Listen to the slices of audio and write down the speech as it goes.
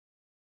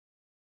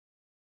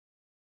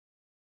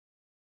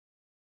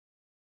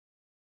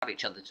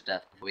each other to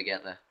death before we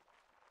get there.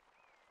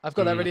 I've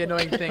got that really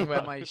annoying thing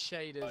where my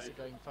shaders are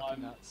going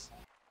fucking nuts.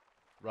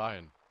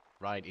 Ryan,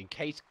 in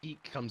case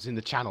Geek comes in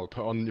the channel,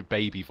 put on your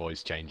baby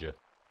voice changer.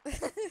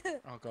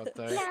 Oh god,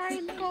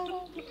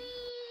 though.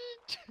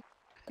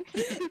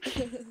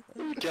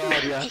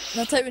 God, yeah.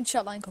 No, type in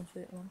chat line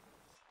complete one.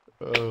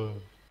 You'll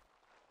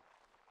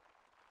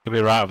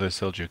be right over this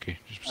hill, Juki.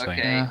 Just saying.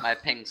 Okay, Yeah. my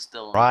ping's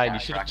still. Ryan, you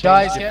should have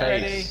Guys, changed your get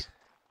ready. face.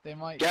 They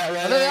might. Get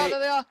ready. Oh, there they are, there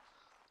they are.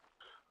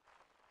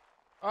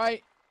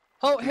 Alright.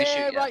 Halt Let me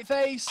here, shoot ya. right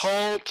face.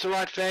 Hold to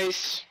right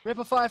face.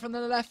 Ripple fire from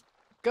the left.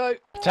 Go.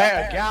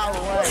 Potato, get out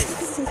of the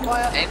way.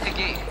 Fire. Aim for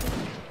Geek.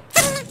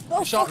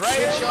 Oh, Shot, fuck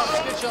good you.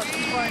 shots, good shots.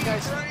 Keep firing,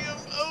 guys.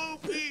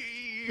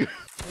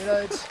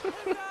 Reloads.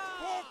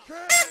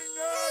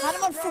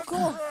 Hanuman, fuck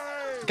off.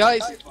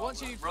 Guys,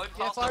 once you've Road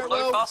yeah, faster, fire load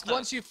well, faster.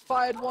 once you've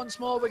fired once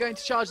more, we're going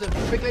to charge them.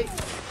 Quickly.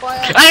 Fire.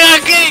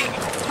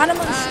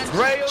 Hanuman. And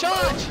Graham,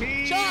 charge!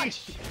 OP.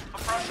 Charge!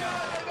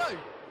 Go!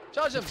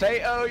 Charge them!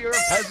 Potato, you're a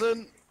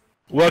peasant.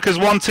 Work as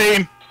one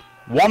team.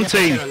 One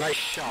team. Yeah, nice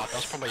shot.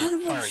 That's probably a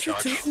Hanuman, firing shut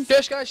charge. up.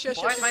 Shush, guys, shush,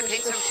 Why shush, is my shush,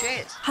 ping so shush.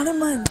 shit?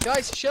 Hanuman.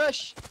 Guys,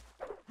 shush!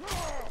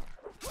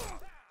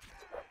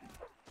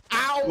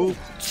 Ow!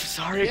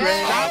 Sorry,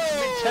 Yeah. Stabbed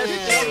me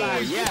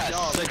testes.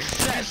 Yes,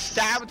 success.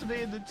 Stabbed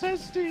me in the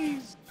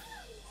testes.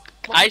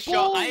 I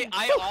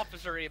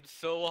officer him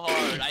so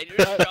hard. I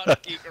just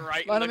shot Geek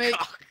right Line in on the me.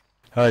 cock.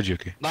 Hi,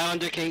 Juki. Line on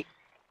Dickie.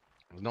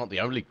 Not the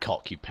only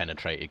cock you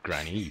penetrated,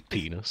 Granny, you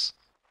penis.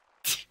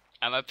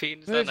 I'm a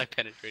penis Move. and I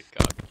penetrate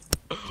cock.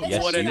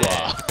 Yes, What a you day.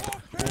 are.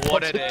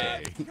 What a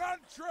day.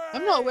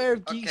 I'm not aware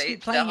of Geeks Okay,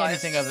 playing the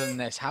anything other than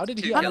this. How did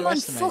he Two Hanuman,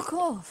 underestimate? fuck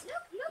off.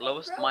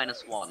 Lowest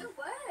 -1.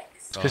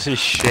 This is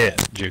shit,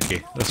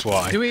 Juki. That's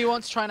why. Do we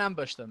want to try and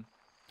ambush them?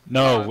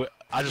 No,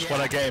 I just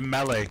want to get in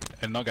melee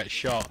and not get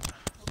shot.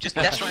 Just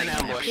desperate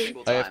ambush.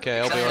 AFK,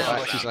 I'll be right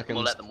back. 2 We'll seconds.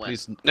 let them win.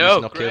 Please, No,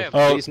 please not kill. Graham.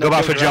 Oh, Please go not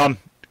back kill for Graham.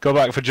 John. Go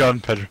back for John,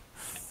 Pedro.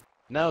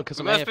 No, because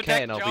We I'm must AFK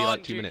protect and I'll John, be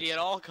like 2 Juki, minutes. at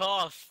all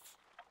costs.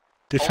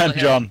 Defend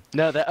Hold John.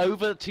 No, they're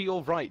over to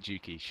your right,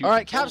 Juki. Shoot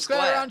Alright, them. cap square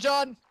square. around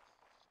John!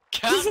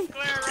 Camp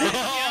square,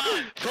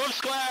 right? Full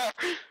square.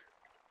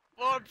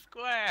 One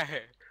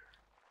square.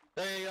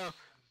 There you go.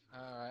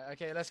 Alright,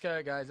 okay, let's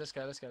go, guys. Let's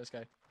go.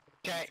 Okay,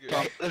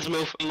 okay, let's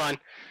move. In line.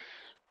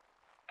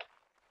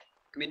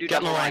 Can we do Get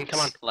in double the line, ranks? come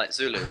on. Like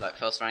Zulu, like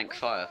first rank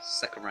fire,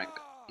 second rank.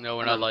 No,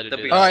 we're not allowed to do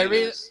W. that. Alright,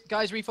 Zulus.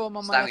 guys, reform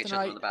on my Stab left each and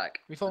other in right. the back.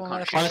 Reform on my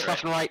left Can't and Right, shoot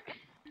left,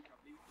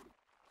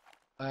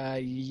 and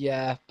right.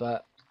 Yeah,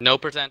 but No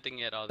presenting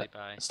yet, I'll be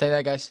by. stay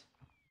there, guys.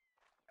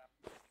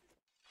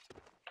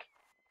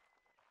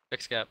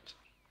 Fix capped.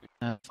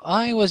 If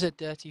I was a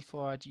Dirty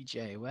 4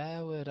 RGJ,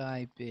 where would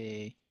I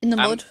be? In the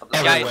mud.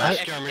 Everywhere. Guys,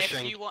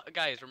 Skirmishing. if you want,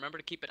 guys, remember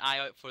to keep an eye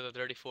out for the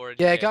 34.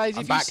 Yeah, guys,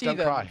 I'm if back, you see don't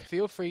them, cry.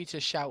 feel free to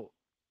shout.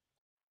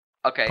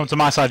 Okay. Come to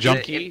my side, John.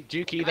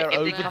 Juki, they're If they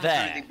over come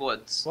there. through the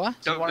woods, What? See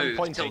don't what I'm move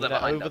pointing? till they're They're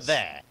behind over us. He's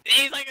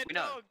there. like a We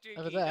know. dog, Juki.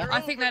 Over there. They're I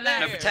over think there.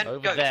 No, pretend, Over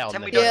go, there on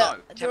pretend the we don't hill. know. Yeah,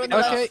 Pretend they're we on the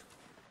don't left. know. Okay.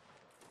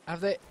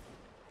 Have they?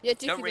 Yeah, Don't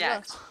Dickie,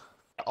 react.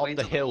 On Wait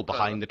the till hill they're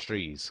behind the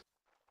trees.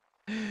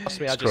 Trust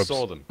me, I Scrubs. just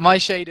saw them. My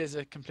shaders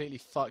are completely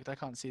fucked. I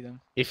can't see them.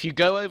 If you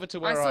go over to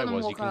where saw I them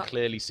was, you walk can up.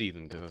 clearly see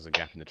them because there's a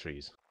gap in the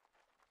trees.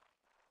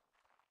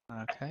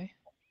 Okay.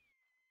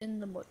 in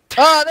the mud.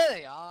 Oh, there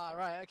they are.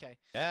 Right. Okay.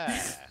 Yeah.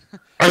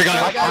 Are we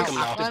gonna Right, find guys. them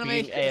now? Fine. After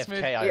being Enemy, let's move.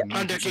 AFK, I Yeah,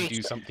 immediately Dickie.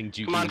 do something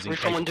Juki Come on, was we're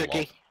coming, incapable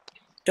Dickie. of.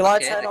 Do I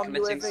Okay, turn they're on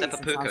committing UAVs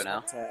seppuku and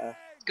now. spectator?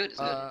 It's good,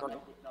 isn't it?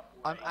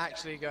 I'm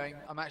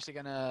actually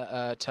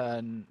gonna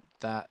turn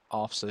that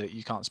off so that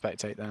you can't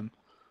spectate them.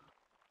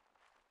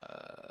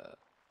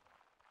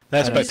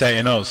 They're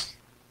spectating us.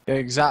 Yeah,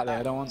 exactly.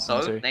 I don't want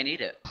So, them they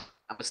need it.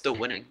 And we're still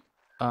winning.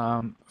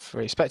 to.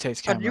 Free spectator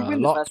Can you camera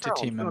win the locked first to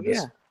round? team Oh, members.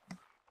 yeah.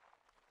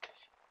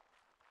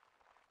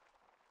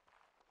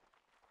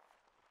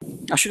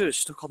 I should have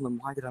stuck on them.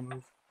 Why did I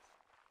move?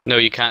 No,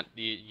 you can't.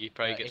 You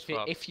probably get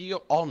swapped. If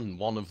you're on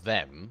one of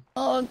them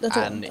Oh, that's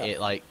and all. it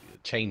like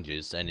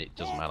changes, then it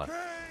doesn't matter.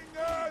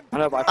 I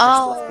know, but I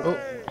Oh.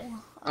 pressed left.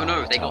 Oh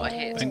no, they got a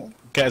hit. Oh.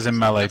 Get us in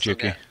melee, That's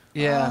okay. Juki.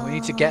 Yeah, we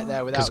need to get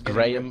there Because without getting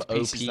Graham ripped to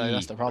pieces, though,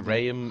 that's the OP. problem.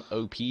 Graham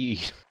OP.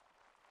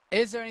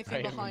 Is there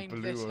anything Graham behind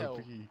Blue this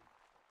hill?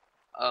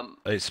 OP.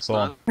 It's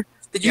spawn.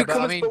 Did Yeah, you but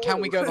come I as mean, the can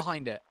we go wall?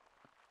 behind it?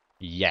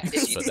 Yes,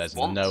 If you but there's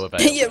want. no Yeah,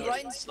 available.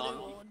 Ryan's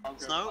Snow,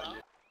 snow,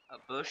 a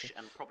bush,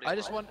 and probably. I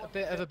just want a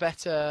bit of a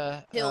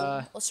better.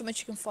 hill or something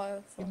you can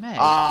fire from. May.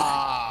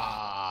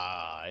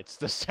 Ah, it's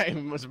the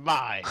same as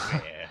mine.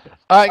 Yeah.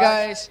 All right,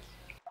 guys.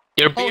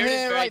 Your Hold beard is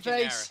here, very right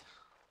generic. face.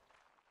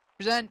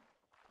 Present.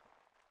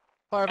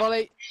 Fire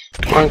volley.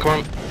 Come on, come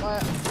on.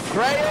 Fire.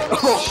 Graham.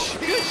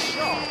 Good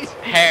shot.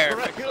 Hair,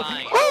 Graham.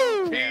 flying.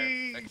 Woo!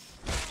 Hair.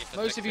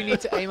 Most of you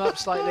need to aim up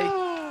slightly.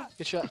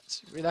 Good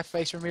shot. Left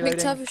face from reloading.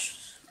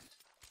 McTavish.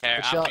 Hair.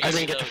 Good shot. I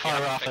didn't get to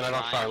fire off, and I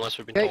don't fire unless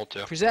we've been Okay, told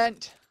to.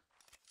 present.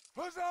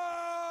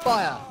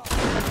 Fire.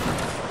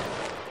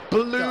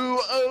 Blue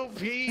OP.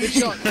 Good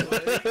shot.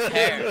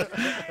 Hair.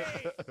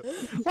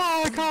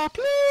 Why can't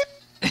please?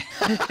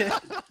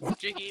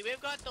 Jiggy, we've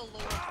got the lower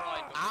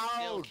pride, but we're Ow,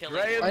 still killing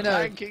Graham them. I know.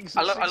 tanking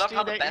I love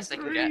how the best they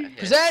could get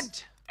 1683. is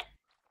Present!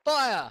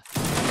 Fire!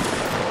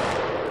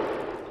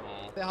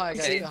 Oh. Bit higher,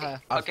 guys, Okay, bit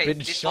higher. I've okay, been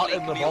this shot volley in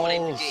could the be all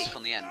aimed balls. at Geek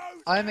on the end. I'm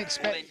All aimed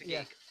expecting. at Yeah.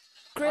 Geek.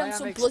 I Graham, am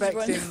some blood right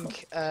now.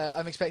 expecting.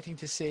 I'm expecting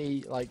to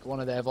see like one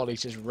of their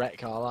volleys just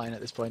wreck our line at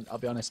this point. I'll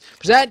be honest.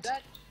 Present. All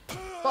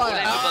aimed Fire.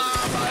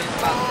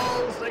 at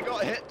Balls, they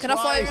got hit Can I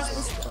fire twice.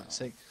 yours? Fuck's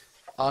sake.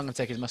 Oh, I'm gonna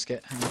take his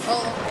musket. Hang on.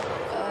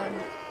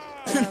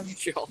 Oh,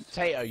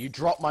 Tato, you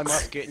drop my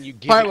musket and you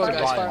give Fire it well, to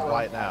guys, Ryan fire well.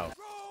 right now.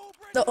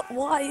 no,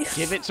 why?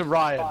 Give it to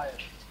Ryan.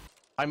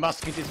 My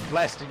musket is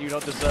blessed and you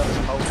don't deserve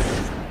to hold it.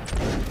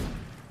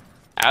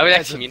 I was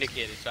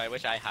excommunicated, so I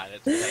wish I had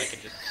it. So that I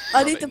could just.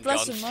 I need shove it the in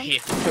John's blessing, man.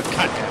 face.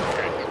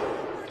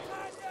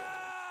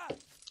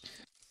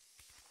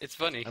 It's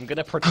funny. I'm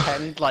gonna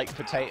pretend like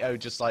Potato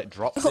just like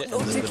drops it Oh,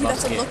 and then Vicky, the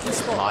that's a musket lucky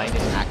spot. mine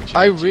is actually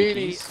I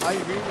really Cheeky's.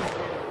 want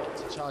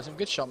to charge them.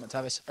 Good shot,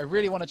 Matavis. I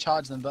really want to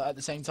charge them, but at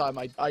the same time,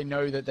 I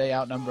know that they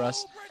outnumber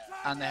us,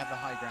 and they have the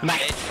high ground.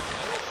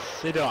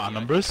 They don't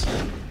outnumber us.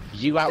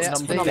 You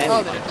outnumber they- them.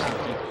 oh, they- you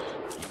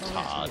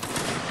retard.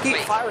 Keep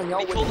Wait, firing, we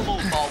y'all kill them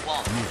winning. all bar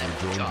one. and then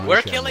we charge.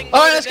 We're killing. All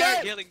right, let's they're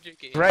go. killing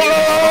Jiggy. Great. OP.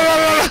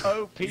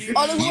 Oh, look You what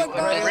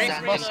are Graham. Break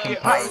best reload. in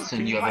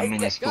comparison, you have a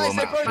minuscule Guys,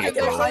 they're amount of broken,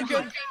 people. they're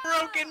broken.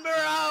 Broken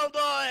morale,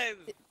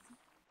 boys.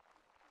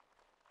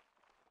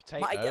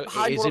 Potato, Might get it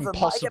behind is one of them, might get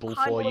impossible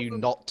behind for one of you them.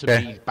 not to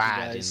Okay. be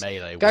bad in Guys.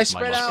 melee. Guys, with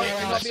spread my out. musket Do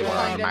not unless be you are a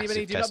behind massive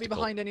anybody. Do not be testicle.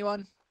 behind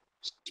anyone.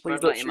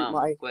 Spread don't like your shoot mum,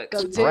 my- quick. Go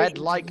Spread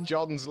like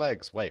John's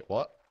legs. Wait,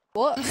 what?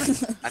 What?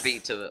 I beat you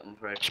to it, I'm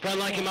afraid. Spread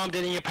like your mom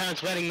did in your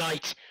parents' wedding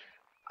night.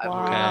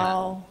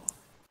 Wow.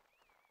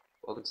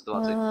 Welcome to the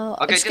one. Wow.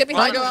 Okay, Just just get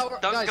run. behind Go them.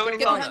 out, Don't guys, go any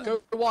get further. behind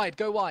Go wide,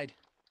 go wide.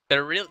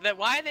 They're real.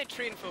 Why are they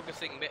train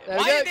focusing? There we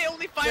Why go. do they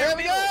only fire There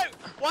we middle? go.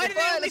 Why do they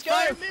Fire, only let's go.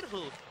 fire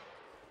middle?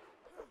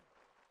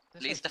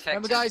 Least effective.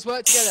 Remember, guys,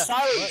 work together.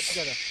 Sorry. Work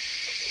together.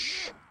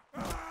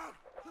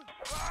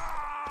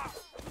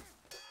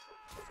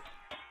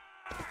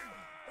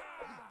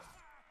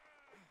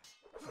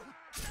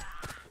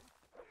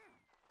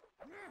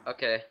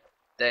 Okay.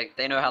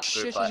 They know how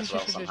to group Shush, fight shush, as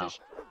well shush, somehow.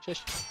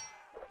 shush, shush.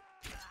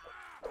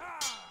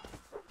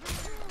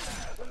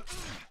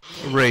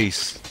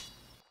 Reese.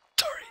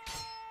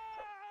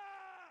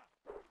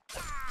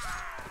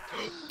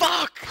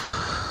 Fuck!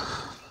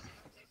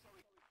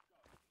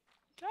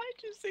 I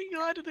just think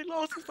how did they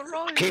lost us the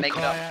right? Keep Make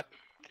it up. quiet.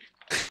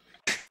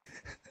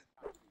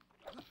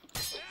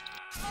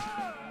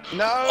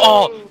 No!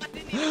 Oh! That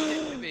didn't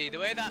even hit me. The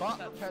way that. Butt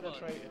that's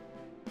penetrated.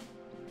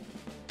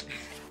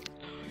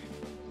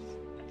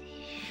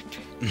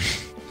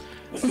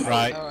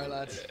 Right. Alright,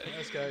 lads,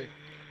 let's go.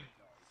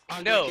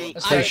 No,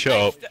 Let's stay shut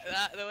up.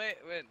 The way it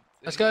went.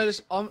 Let's go.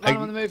 Let's on the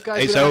move,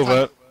 guys. It's We don't have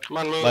over. time. Come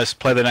on, move. Let's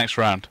play the next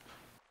round.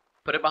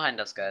 Put it behind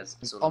us, guys.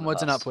 It's all in the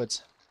Onwards and past.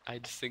 upwards. I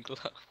just think,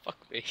 fuck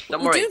me. Don't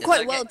We're worry. doing it's quite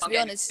okay, well, can't to be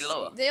get honest. any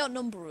lower. They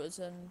outnumber us,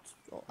 and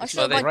So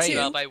actually, they by great.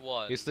 two. by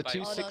one. It's the by-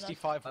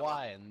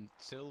 265Y and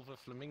Silver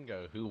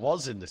Flamingo, who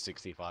was in the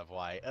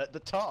 65Y at the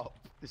top.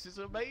 This is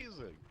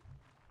amazing.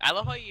 I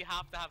love how you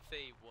have to have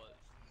say was.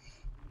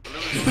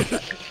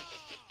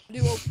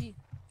 Blue OP.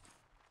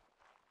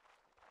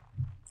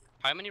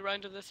 How many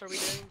rounds of this are we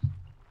doing?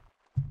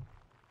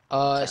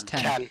 It's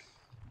 10. 10.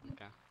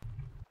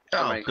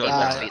 Don't Oh, worry, good. Geek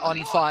won't beat them.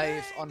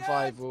 On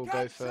five, we'll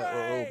go for.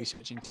 We'll be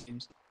switching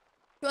teams. To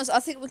be honest, I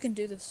think we can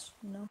do this.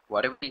 You know.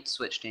 Why do we need to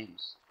switch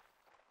teams?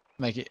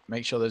 Make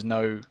sure there's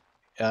no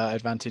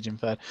advantage in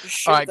third.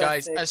 Shoot All right, their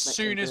guys. face, As make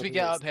soon them as do we it.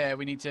 get up here,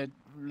 we need to.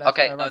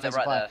 Okay, no, right they're face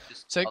right fire. there.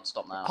 Just So- I'll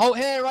stop now. Halt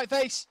here, right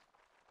face.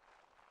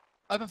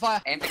 Open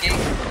fire. Aim for Geek.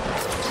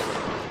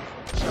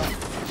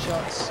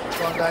 Shots.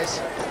 Go on, guys.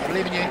 I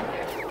believe in you.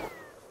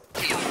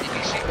 Did you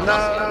shoot the musket?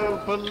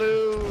 No,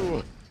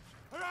 Baloo!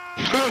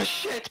 Oh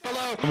shit,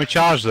 below! Can we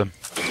charge them?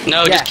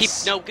 No, Yes.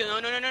 just keep. No.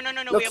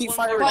 No, We keep have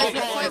one firing. more. Fire, Okay.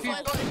 fire, If you've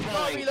fire. got, if you've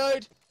got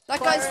reload, That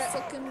Fire guy's it.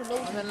 fucking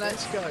reloading. and then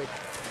let's go.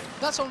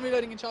 That's on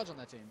reloading in charge on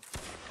their team.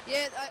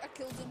 Yeah, I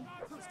killed him.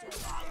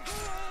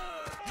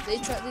 They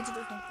tried. They did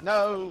it.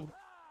 No!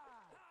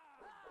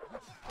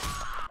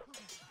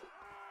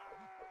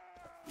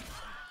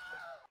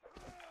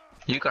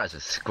 You guys are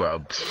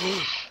scrubs.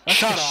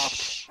 Shut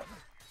up!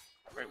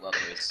 Very well,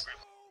 Lewis.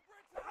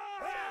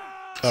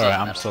 Alright,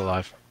 I'm still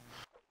alive.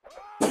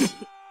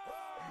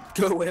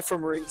 Go away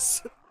from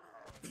Reese.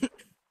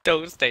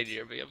 Don't stay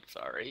near me. I'm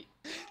sorry.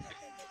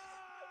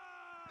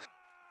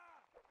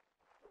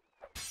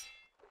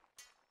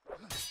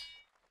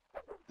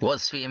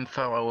 What's the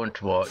info I want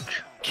to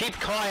watch? Keep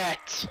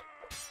quiet!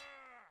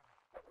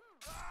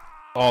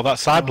 Oh, that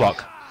side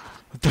block.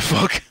 What the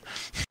fuck?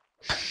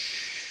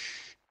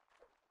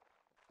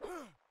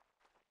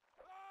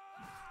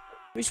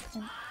 Which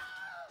one?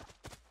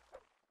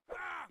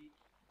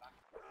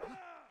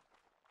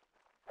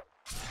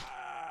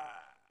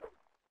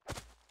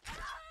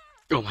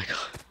 Oh my god.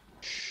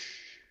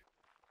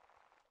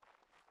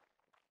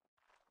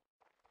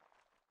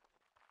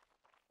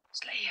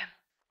 Slay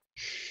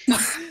him.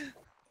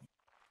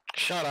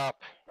 Shut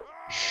up.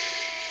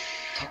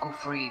 Toggle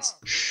freeze.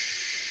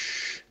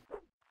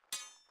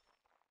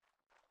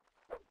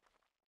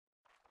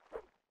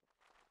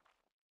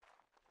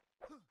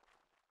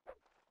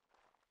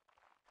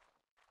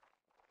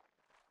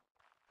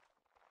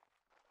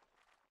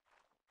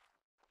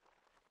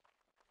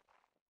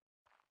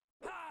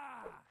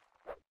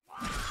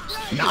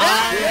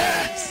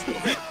 Yes!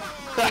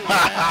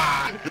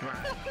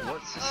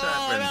 What's the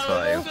server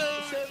info?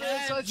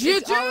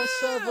 It's our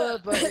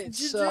server, but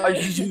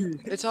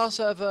it's our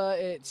server.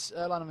 It's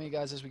line on me,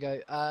 guys, as we go.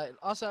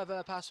 Our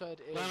server password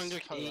is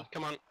Cola.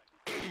 Come on.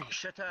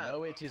 Shut up.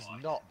 No, it is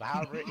not.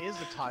 However, it is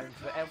a time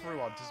for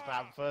everyone to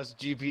spam first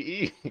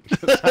GPE.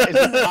 That is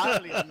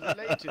entirely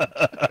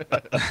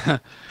unrelated.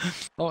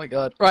 Oh my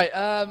god. Right,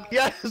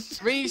 Yes!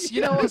 Reese,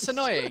 you know what's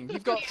annoying?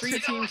 You've got 3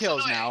 team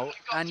kills now,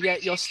 and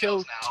yet you're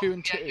still 2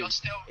 and 2.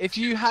 If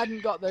you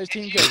hadn't got those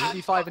team kills, you'd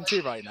be 5 and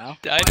 2 right now.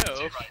 I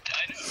know.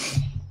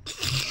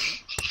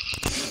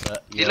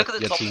 You look at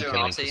the your top team 2 on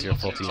killing our 'cause team, you're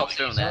 14. top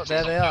 2 on their Oh,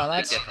 there team. they are, Big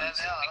lads.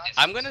 difference.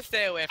 I'm gonna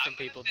stay away from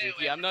people,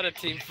 Dookie. I'm not a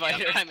team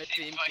fighter, I'm a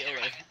team killer.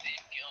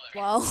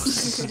 Wow.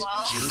 Who's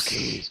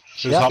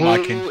Yeah. hot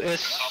micing? Who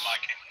is...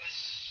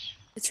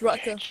 It's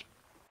Rutger.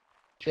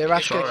 Yeah,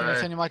 Ratchko, can you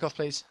Sorry. turn your mic off,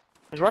 please?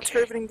 Is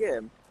Ratchko even in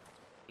game?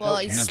 Well,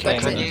 he's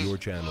Can spectating.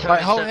 you-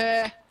 Right, hold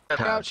here.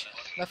 Crouch.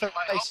 Left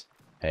face.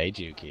 Hey,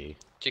 Juki.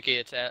 Dookie,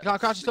 it's You can't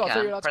crouch at all. I thought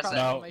you were allowed to Press crouch. it.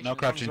 No, Formation, no as long as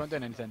crouching. you weren't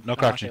doing anything. No Oh,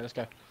 crouching. Okay, let's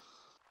go.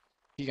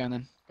 Keep going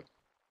then.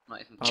 Not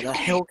even Oh, they're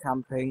hill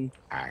camping.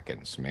 I can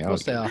Of smell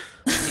course they are.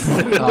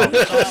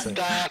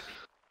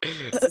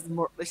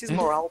 This is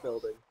morale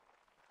building.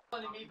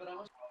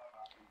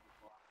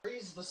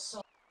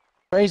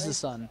 Praise the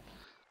sun.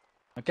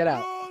 Now get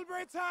out.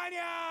 Praise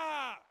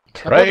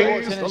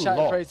Praise the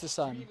Lord. Praise the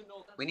sun.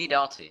 We need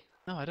Artie.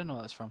 No, I don't know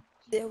what that's from.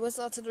 Yeah, where's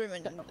the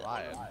artilleryman?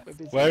 Ryan.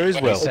 Where is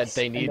When Will? they said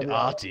they need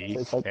Artie.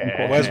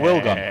 Where's Will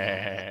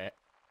gone?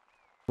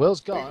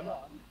 Will's gone.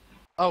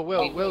 Oh,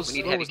 We Will's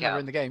need Will heavy was never cap.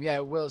 in the game. Yeah,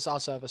 Will's our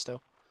server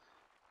still.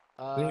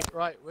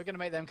 Right, we're gonna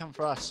make them come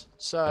for us.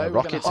 So we're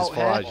Rockets gonna is halt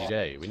for here,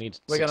 IGJ. We need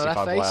We're gonna left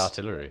 65 face. Y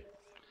artillery.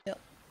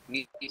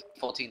 We need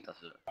 14th.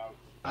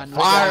 and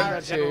Fire we're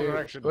in the general going to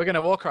direction. we're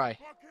gonna war cry.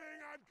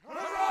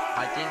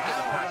 I didn't get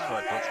the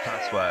password. What's the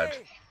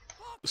password?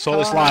 Sort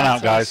this line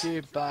out, guys.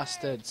 You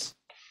bastards.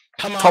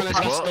 Come on, Top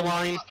across what? the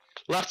line.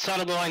 Left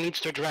side of the line needs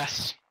to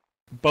address.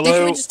 Can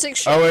Below, we just take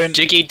shots? Owen,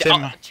 Dookie,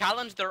 Tim.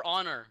 challenge their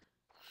honor.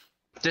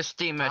 Just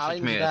team message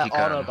Challenge me if their you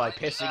honor can. by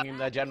pissing in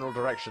their general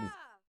direction.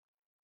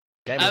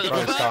 Game I of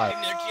Thrones in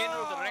style. their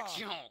general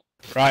direction.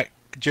 Right,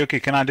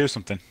 Juki, can I do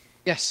something?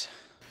 Yes.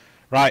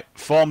 Right,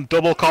 form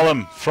double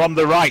column from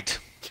the right.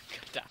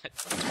 Damn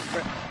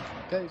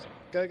it.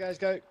 Go guys,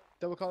 go.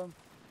 Double column.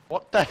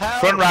 What the hell?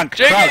 Front rank,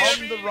 Jiggy!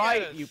 crouch. On the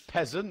right, you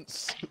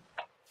peasants.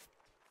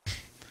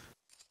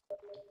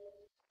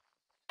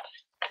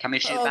 Can we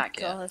shoot Oh back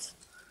yet? god.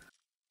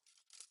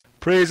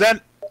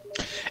 Present.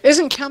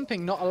 Isn't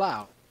camping not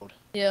allowed?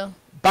 Yeah.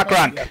 Back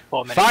rank.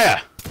 4 minutes.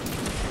 Fire.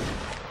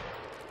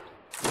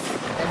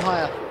 Aim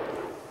higher.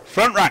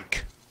 Front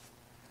rank.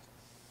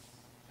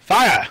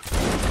 Fire.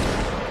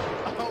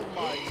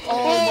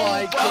 Oh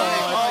my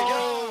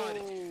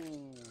god.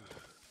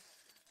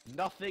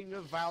 Nothing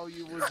of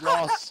value was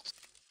lost.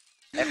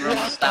 Everyone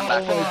stand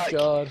back. Oh my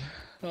god.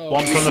 Oh.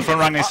 One from the front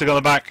rank needs to go to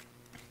the back.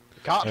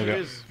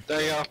 Cartridges.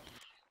 There you go.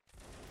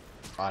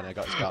 Fine, I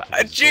got his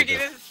cartridges. Dookie,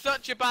 this is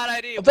such a bad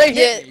idea. They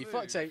hit Yeah. me.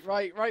 Fuck's sake.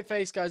 Right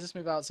face, guys. Let's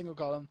move out. Single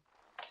column.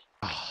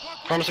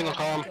 From a single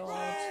column. God.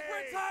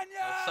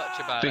 That's such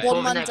a bad idea. Before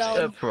the man next down.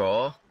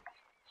 uproar, One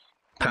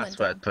man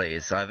password down.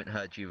 please. I haven't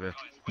heard you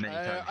many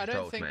times I you don't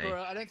told think me.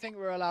 I don't think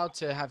we're allowed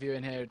to have you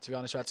in here. To be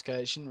honest, Ratska,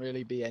 it shouldn't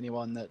really be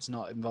anyone that's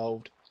not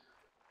involved.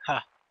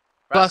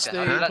 Plus Raska, the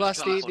have you plus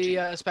let us the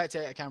go on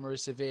spectator camera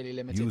is severely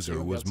limited. so User you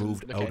won't be was able to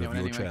moved look out at of anyone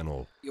your anyway.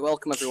 channel. You're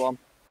welcome, everyone.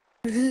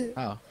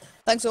 Oh.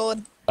 Thanks,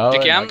 Owen. Oh,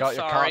 Dookie, I I'm got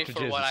your sorry for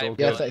cartridges. what It's all I've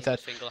Yeah, good. done 33rd.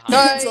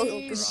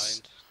 single-handedly.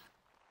 Guys!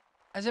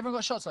 Has everyone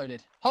got shots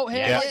loaded? Halt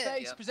here. Yeah. Right Yeah.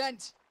 face. Yeah.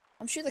 Present.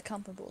 I'm sure they're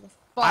camping, but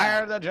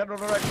Fire in the general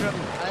direction.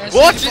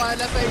 What? Fire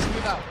left face.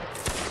 Move out.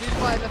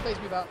 Fire left face.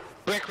 Move out.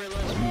 Brick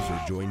reload.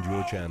 User joined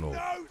your channel.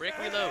 Brick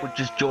reload. We'll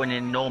just join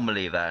in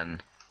normally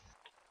then.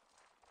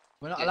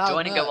 We're not Yeah, allowed.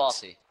 join and go mercs.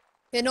 Artie.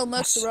 yeah, no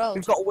mercs around.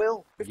 We've got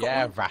Will. We've got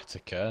Yeah, Will.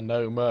 Ratica,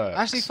 no mercs.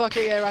 Actually, fuck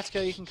it. Yeah,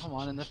 Ratiko, you can come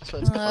on, and the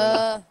password's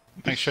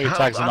Make sure your How-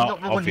 tags are I'm not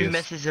not the one who obvious.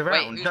 messes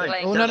around. who's no,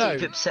 playing Oh, no,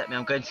 don't no. upset me.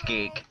 I'm going to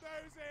geek.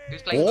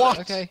 Who's playing What?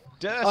 blue? Okay.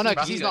 Dirty Oh no,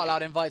 because he's Raska. not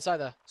allowed invites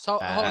either. So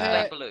hold Ah. Who's here.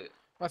 playing blue?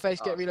 Right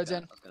face. Get Oh, reloads okay,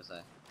 in. I was gonna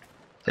say.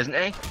 Isn't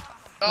he?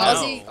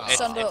 Ozzy, No, it's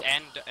stand up.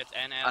 N. It's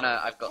NL. I know.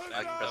 I've got.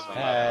 I can press one.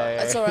 Hey.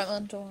 That's alright,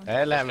 man. Don't worry.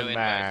 Hey, Lemon No invites.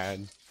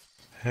 Man.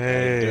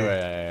 Hey.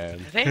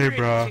 Doing? Hey,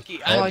 bro.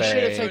 Oh, I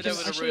should have Hey. taken. There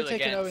was I a should rule have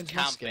taken against Owen's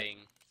musket. camping.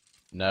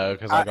 No,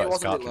 because I It got his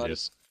wasn't it,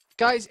 cartridges.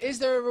 Guys, is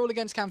there a rule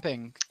against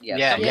camping? Yes.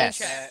 Yeah, Someone yes.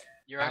 check.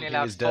 You're only Camping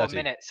allowed is 4 dirty.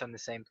 minutes on the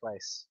same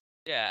place.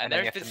 Yeah, and And then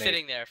you they've have been to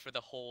sitting there for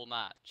the whole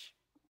match.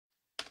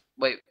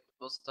 Wait.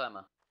 What's the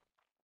timer?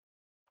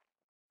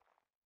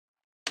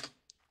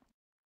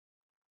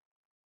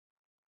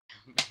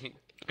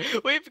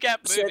 We've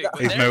kept Say moving, that-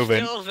 but He's they're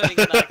moving. still sitting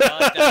in that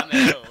goddamn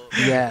hill.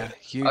 Yeah,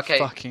 you Okay,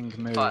 fucking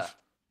move. Fire.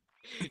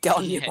 Get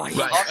on your Yeah. bike.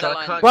 Right, Off so the I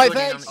line. can't Right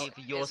join in face. on either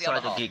your Here's the other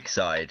side or half. geek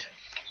side.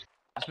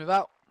 Let's move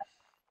out.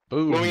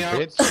 Boom, Moving out.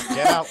 bitch.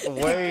 Get out the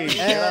way.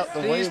 Get out the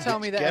way. Please tell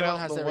me bitch. that Get everyone out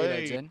has the their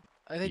way. reloads in.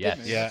 Oh, they Yes. did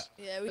move. Yeah.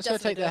 Yeah, we Let's go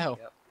definitely take their do. hill.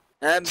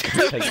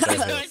 Take the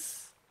hill.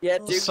 Nice. Yeah,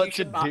 Oh, Duke, Such you a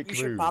should ban, dick you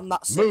should move. ban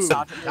that Move!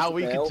 Sergeant Now Major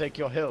we Bill. can take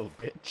your hill,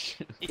 bitch.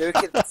 Duke,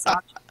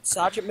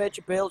 Sergeant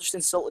Major Bill just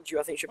insulted you.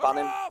 I think you should ban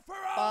him.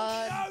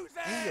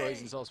 He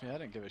always insults me. I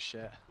don't give a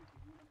shit.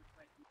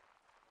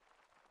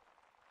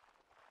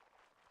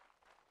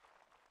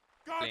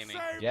 Blaming.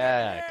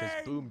 Yeah,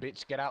 because boom,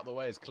 bitch, get out the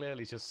way is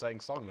clearly just saying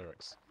song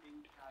lyrics.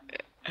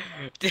 Oh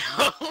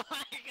my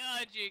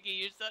god, Yuki,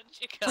 you're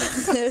such a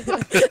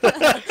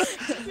cunt.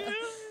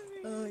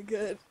 Oh my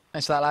god.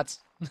 Thanks for that, lads.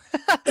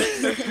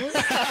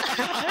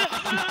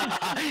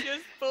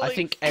 I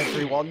think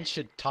everyone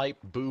should type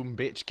boom,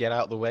 bitch, get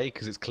out the way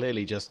because it's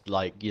clearly just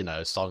like, you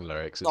know, song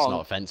lyrics. It's No.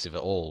 not offensive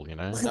at all, you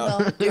know? No,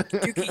 No.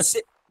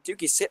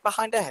 Dukey, sit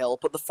behind a hill,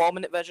 put the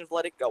 4-minute version of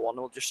Let It Go on, and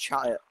we'll just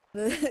chat it.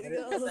 And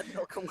No. then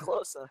they'll come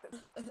closer.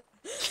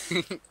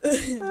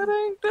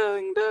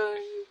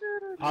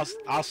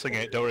 I'll sing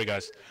it. Don't worry,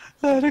 guys.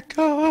 Let it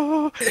go.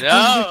 No.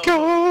 Let it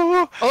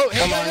go. Oh,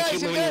 here Come we on, go, keep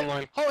here we moving go.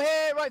 along. Oh,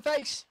 here, right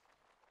face.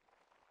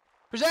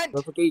 Present.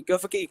 Go for geek, go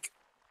for geek.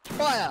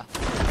 Fire.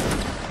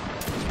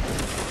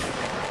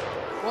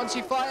 Once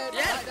you fired,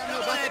 back down the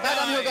hill, back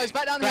down the hill, guys,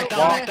 back down the hill. Back Down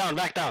down, here. back down,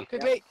 back down.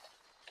 Quickly.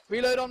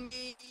 Reload on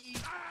me.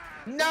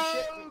 No.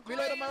 Shit.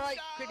 Reload on my right.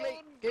 Quickly.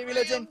 Get your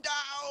reloads in.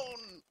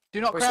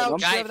 Do not Where's that crouch. one?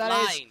 Guys, Whoever that is.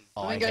 line.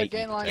 Oh, I Flamingo, hate get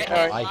you. in line. Get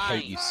Alright. in I line.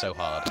 hate you so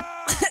hard.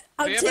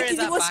 I'm Whoever taking is the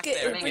that back musket.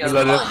 there? It Let brings me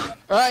me go. luck.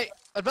 Alright. God,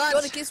 it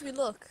Advance. gives me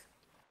luck.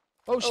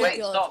 Oh Oh, shit. Wait,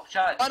 God. stop,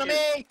 charge. On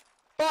me.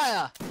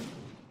 Fire.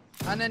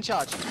 And then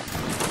charge.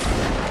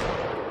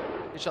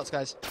 Good shots,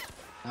 guys.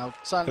 Now,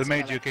 silence. Good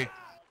mate, together. Yuki.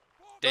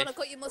 John, I've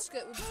got your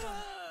musket. We'll be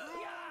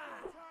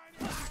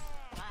fine.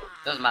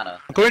 Doesn't matter.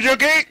 I'm coming,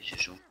 Yuki.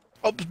 Sure.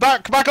 Up,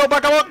 back up,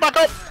 back up, back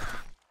up.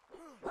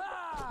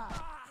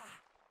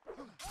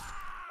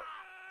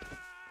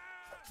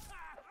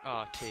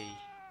 Oh, T.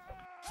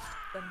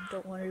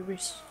 Don't worry,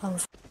 Reese. I'm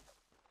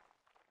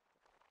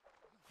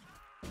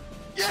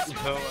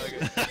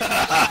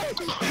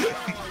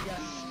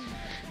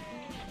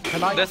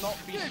Can I This- not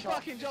be Good shot?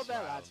 fucking job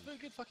there, lads.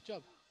 Good fucking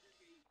job.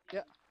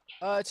 Yeah.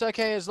 It's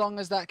okay as long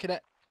as that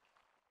cadet.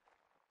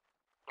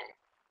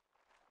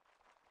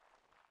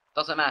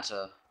 Doesn't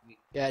matter.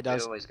 Yeah, it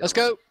does. always go Let's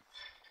go.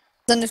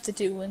 Don't have to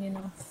do one, you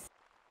know.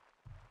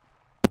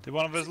 Did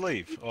one of us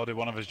leave, or did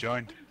one of us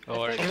join?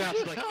 Or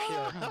That's like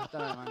pure. Don't know,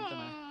 man. Don't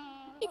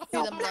know.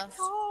 Do them left.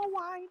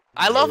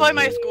 I love how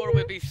my score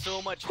would be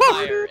so much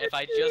higher if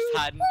I just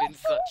hadn't been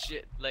such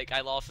shit. Like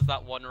I lost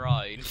that one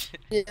round.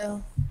 Yeah.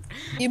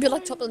 You'd be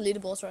like top of the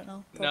leaderboards right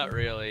now. Not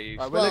probably. really.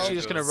 Right, we're Well, literally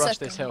just gonna rush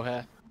this second. hill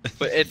here.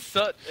 But it's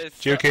such.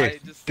 It's Yuki, I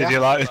just- did you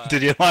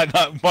like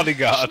that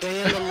bodyguard?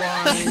 Stay in the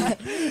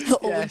line.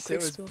 Oh, Yes, quick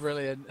it was score.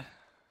 brilliant.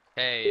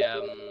 Hey,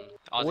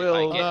 Aussie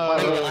Will, Pike, no.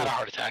 I will have a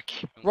heart attack.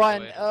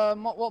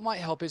 Ryan, what might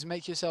help is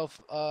make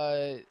yourself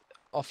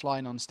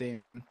offline on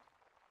Steam.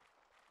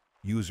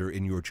 User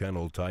in your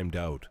channel timed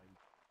out.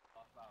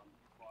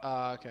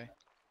 Okay.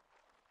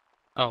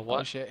 Oh Oh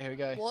what? shit, here we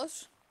go.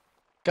 What?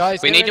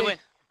 Guys, We get need to ready. win.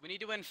 We need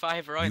to win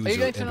 5 rounds. Are you User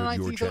going to the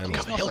entered your 19th channel.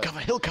 Orchestra? Hill cover,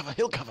 hill cover,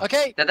 hill cover.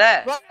 Okay. They're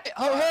there. Right.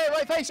 Oh, here,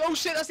 right face. Oh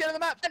shit, that's the end of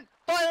the map. Then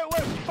fire it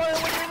when you're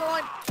in the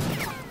line.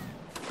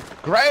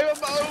 Graham OP!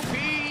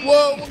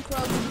 Whoa, one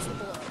crowd. One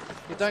support.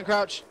 You don't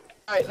crouch.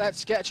 Alright,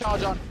 let's get a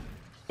charge on.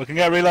 We can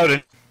get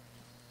reloaded.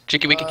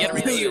 Chicky, we can get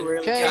rid of You it.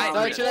 really Okay, can't.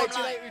 no, too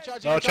late,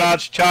 recharge. No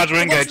charge, we're Someone's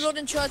engaged.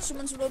 loading charge.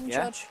 Someone's loading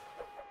Yeah? charge.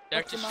 They're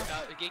What's the just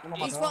map? geek,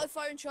 He's about to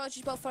fire in charge.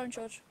 He's about to fire in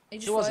charge. He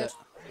just Who was fired. it?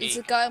 He's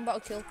the Geek. guy I'm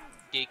about to kill.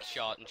 geek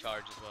shot in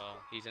charge as well.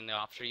 He's in the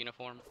officer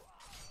uniform.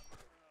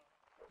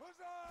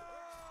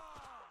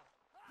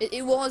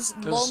 It was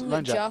was Long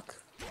Lone Jack.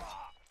 Jack.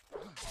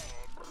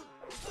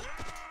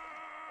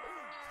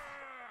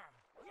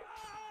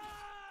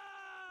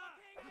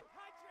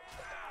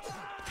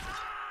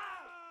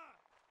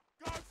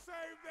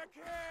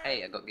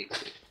 Hey, I got geek.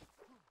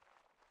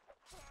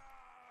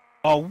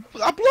 Oh,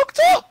 I blocked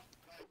up.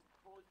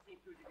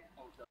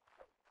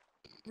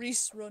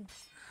 Reese, run.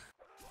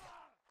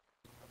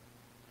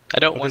 I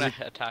don't What want is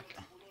to attack.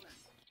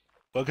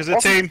 Look as a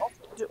team.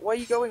 Where are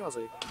you going,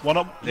 Ozzy? One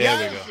up.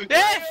 There we go.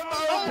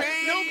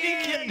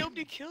 Yes!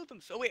 Nobody killed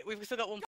him. So wait, we've still got one